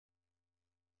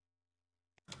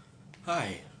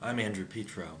Hi, I'm Andrew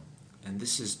Petro, and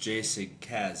this is Jasig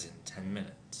CAS in 10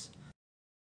 minutes.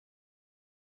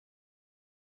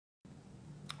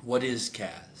 What is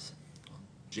CAS?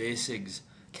 Jasig's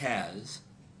CAS,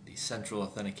 the Central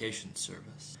Authentication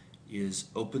Service, is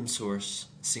open source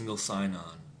single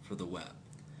sign-on for the web.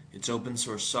 It's open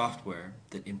source software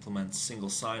that implements single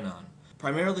sign-on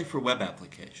primarily for web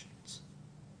applications.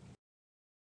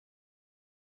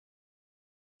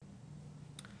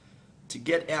 To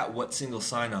get at what single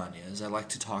sign-on is, I like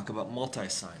to talk about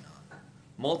multi-sign-on.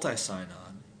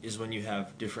 Multi-sign-on is when you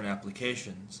have different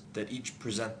applications that each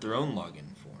present their own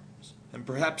login forms, and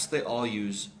perhaps they all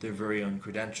use their very own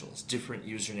credentials, different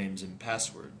usernames and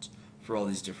passwords for all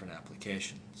these different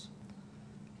applications.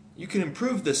 You can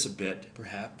improve this a bit,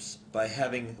 perhaps, by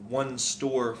having one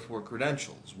store for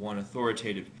credentials, one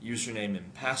authoritative username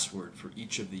and password for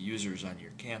each of the users on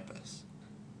your campus.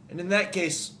 And in that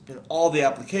case, in all the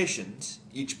applications,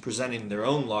 each presenting their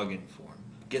own login form,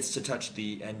 gets to touch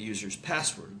the end user's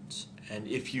passwords. And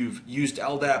if you've used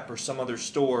LDAP or some other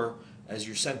store as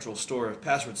your central store of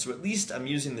passwords, so at least I'm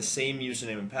using the same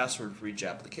username and password for each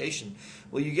application,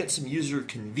 well, you get some user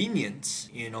convenience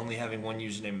in only having one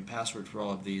username and password for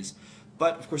all of these.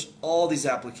 But of course, all these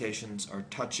applications are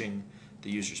touching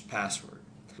the user's password,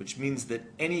 which means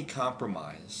that any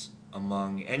compromise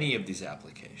among any of these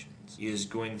applications is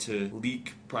going to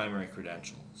leak primary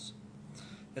credentials.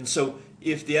 And so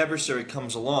if the adversary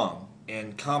comes along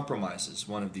and compromises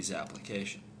one of these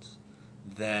applications,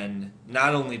 then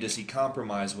not only does he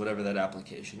compromise whatever that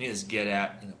application is, get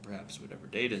at perhaps whatever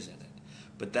data is in it,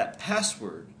 but that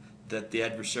password that the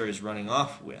adversary is running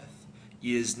off with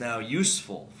is now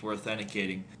useful for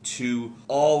authenticating to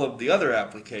all of the other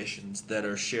applications that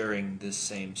are sharing this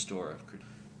same store of credentials.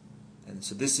 And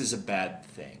so this is a bad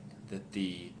thing, that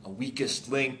the weakest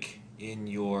link in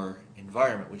your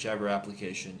environment, whichever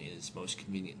application is most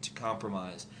convenient to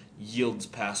compromise, yields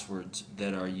passwords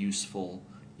that are useful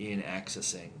in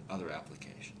accessing other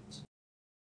applications.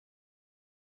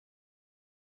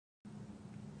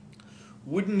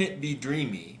 Wouldn't it be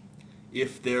dreamy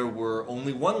if there were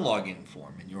only one login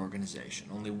form in your organization,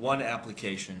 only one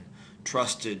application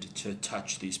trusted to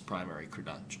touch these primary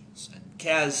credentials? And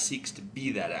CAS seeks to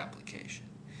be that application.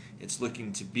 It's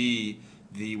looking to be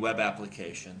the web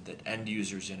application that end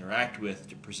users interact with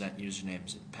to present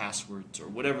usernames and passwords or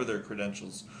whatever their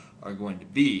credentials are going to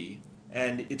be.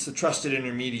 And it's a trusted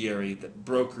intermediary that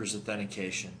brokers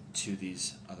authentication to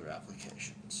these other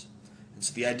applications. And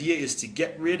so the idea is to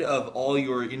get rid of all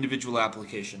your individual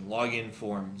application login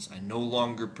forms. I no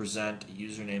longer present a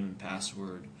username and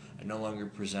password. I no longer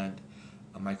present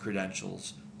my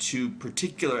credentials to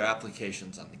particular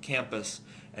applications on the campus,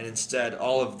 and instead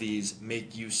all of these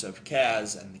make use of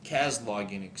CAS and the CAS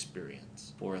login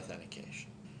experience for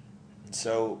authentication. And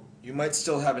so you might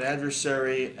still have an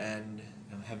adversary, and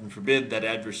heaven forbid that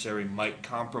adversary might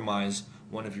compromise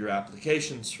one of your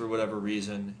applications for whatever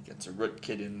reason, gets a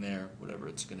rootkit in there, whatever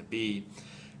it's going to be,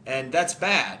 and that's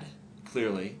bad,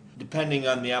 clearly. Depending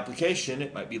on the application,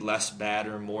 it might be less bad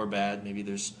or more bad. Maybe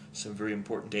there's some very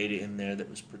important data in there that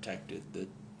was protected that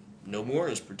no more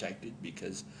is protected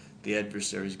because the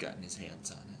adversary's gotten his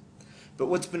hands on it. But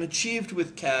what's been achieved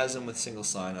with CAS and with single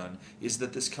sign-on is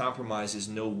that this compromise is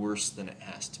no worse than it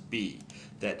has to be,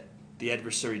 that the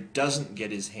adversary doesn't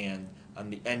get his hand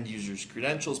on the end user's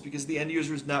credentials because the end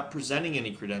user is not presenting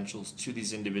any credentials to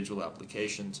these individual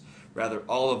applications. Rather,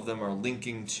 all of them are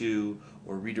linking to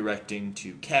or redirecting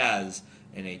to CAS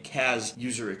and a CAS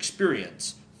user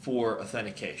experience for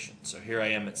authentication. So here I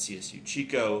am at CSU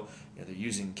Chico, they're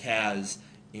using CAS,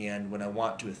 and when I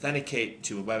want to authenticate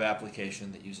to a web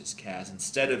application that uses CAS,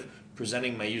 instead of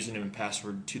presenting my username and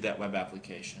password to that web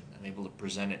application, I'm able to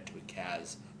present it to a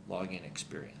CAS login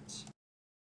experience.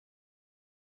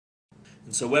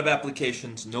 And so web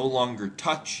applications no longer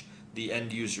touch the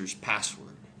end user's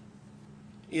password.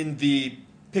 In the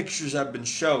pictures I've been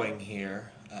showing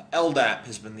here, LDAP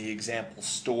has been the example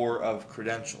store of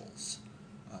credentials.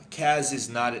 CAS is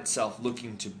not itself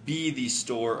looking to be the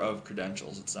store of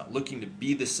credentials. It's not looking to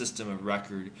be the system of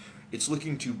record. It's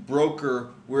looking to broker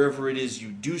wherever it is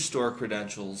you do store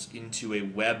credentials into a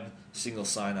web single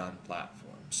sign-on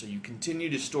platform. So you continue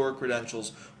to store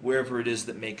credentials wherever it is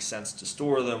that makes sense to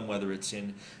store them, whether it's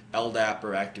in LDAP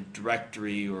or Active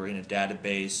Directory or in a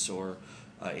database or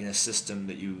in a system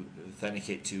that you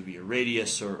authenticate to via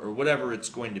Radius or whatever it's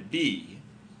going to be.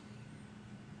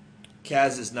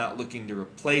 CAS is not looking to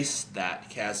replace that.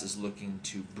 CAS is looking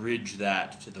to bridge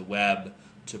that to the web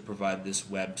to provide this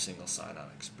web single sign-on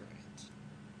experience.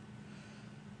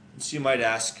 So you might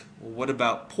ask, well, what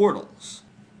about portals?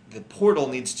 the portal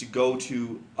needs to go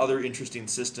to other interesting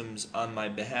systems on my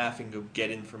behalf and go get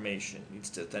information. It needs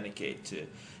to authenticate to,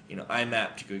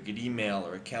 IMAP to go get email,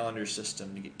 or a calendar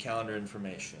system to get calendar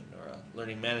information, or a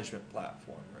learning management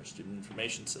platform, or a student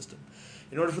information system.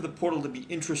 In order for the portal to be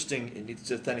interesting, it needs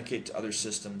to authenticate to other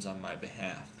systems on my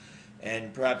behalf.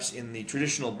 And perhaps in the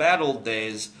traditional bad old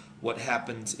days, what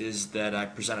happens is that I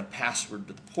present a password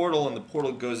to the portal, and the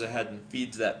portal goes ahead and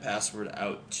feeds that password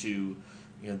out to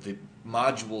the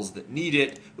modules that need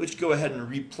it, which go ahead and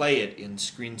replay it in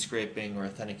screen scraping or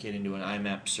authenticating to an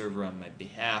IMAP server on my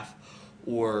behalf,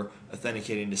 or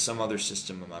authenticating to some other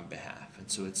system on my behalf.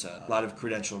 And so it's a lot of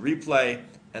credential replay,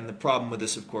 and the problem with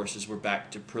this, of course, is we're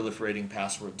back to proliferating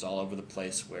passwords all over the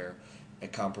place, where a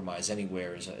compromise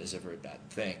anywhere is a very bad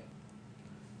thing.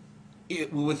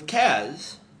 With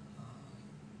CAS,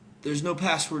 there's no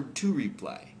password to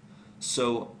replay.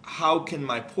 So how can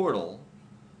my portal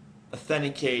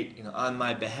authenticate on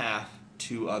my behalf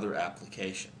to other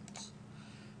applications?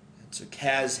 And so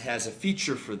CAS has a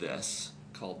feature for this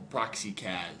called Proxy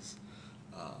CAS.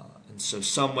 And so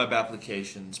some web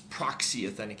applications proxy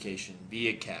authentication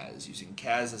via CAS, using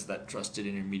CAS as that trusted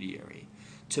intermediary,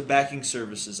 to backing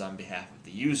services on behalf of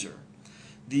the user.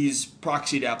 These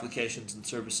proxied applications and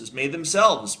services may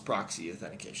themselves proxy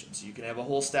authentication. So you can have a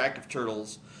whole stack of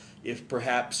turtles if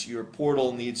perhaps your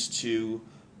portal needs to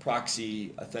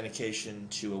proxy authentication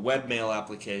to a webmail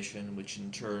application, which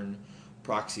in turn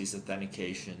proxies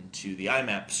authentication to the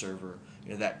IMAP server.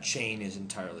 That chain is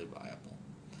entirely viable.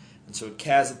 And so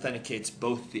CAS authenticates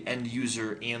both the end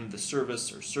user and the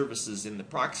service or services in the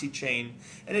proxy chain,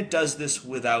 and it does this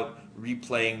without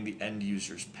replaying the end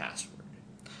user's password.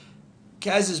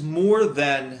 CAS is more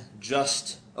than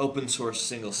just open source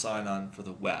single sign-on for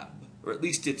the web, or at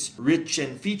least it's rich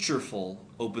and featureful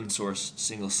open source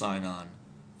single sign-on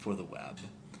for the web.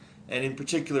 And in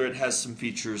particular, it has some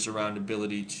features around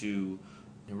ability to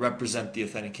represent the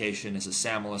authentication as a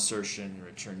SAML assertion and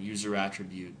return user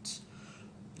attributes,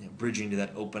 bridging to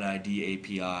that OpenID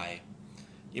API,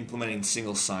 implementing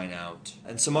single sign-out,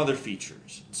 and some other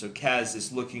features. So CAS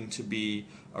is looking to be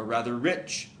a rather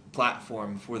rich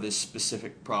platform for this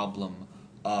specific problem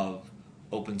of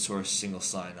open source single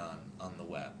sign-on on the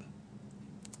web.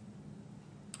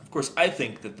 Of course, I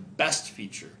think that the best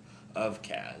feature of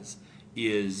CAS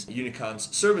is Unicon's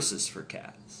services for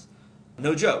CAS.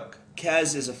 No joke.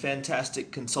 CAS is a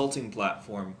fantastic consulting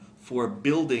platform for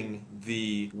building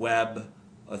the web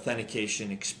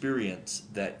authentication experience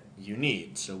that you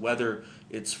need. So whether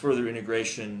it's further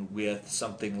integration with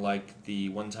something like the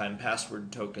one-time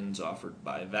password tokens offered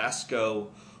by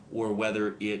Vasco, or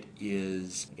whether it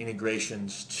is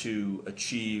integrations to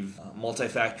achieve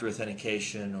multi-factor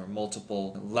authentication or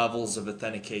multiple levels of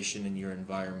authentication in your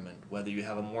environment, whether you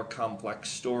have a more complex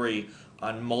story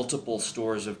on multiple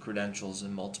stores of credentials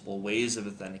and multiple ways of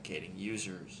authenticating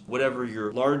users. Whatever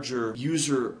your larger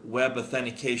user web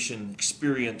authentication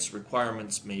experience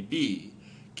requirements may be,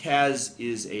 CAS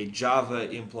is a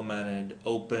Java-implemented,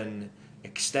 open,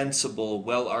 extensible,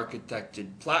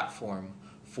 well-architected platform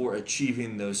for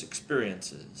achieving those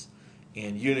experiences.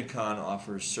 And Unicon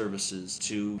offers services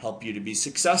to help you to be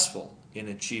successful in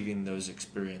achieving those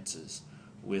experiences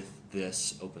with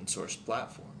this open source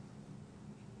platform.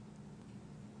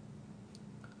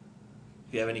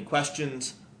 If you have any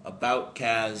questions about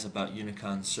CAS, about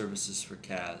Unicon's services for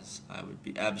CAS, I would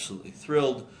be absolutely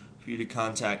thrilled for you to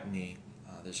contact me.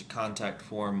 There's a contact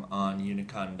form on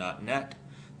unicon.net.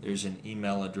 There's an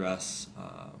email address,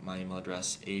 my email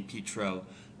address,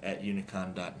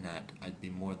 apetro@unicon.net. I'd be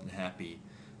more than happy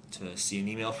to see an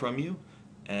email from you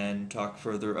and talk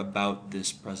further about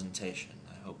this presentation.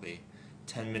 I hope a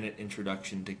 10-minute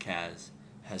introduction to CAS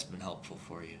has been helpful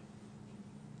for you.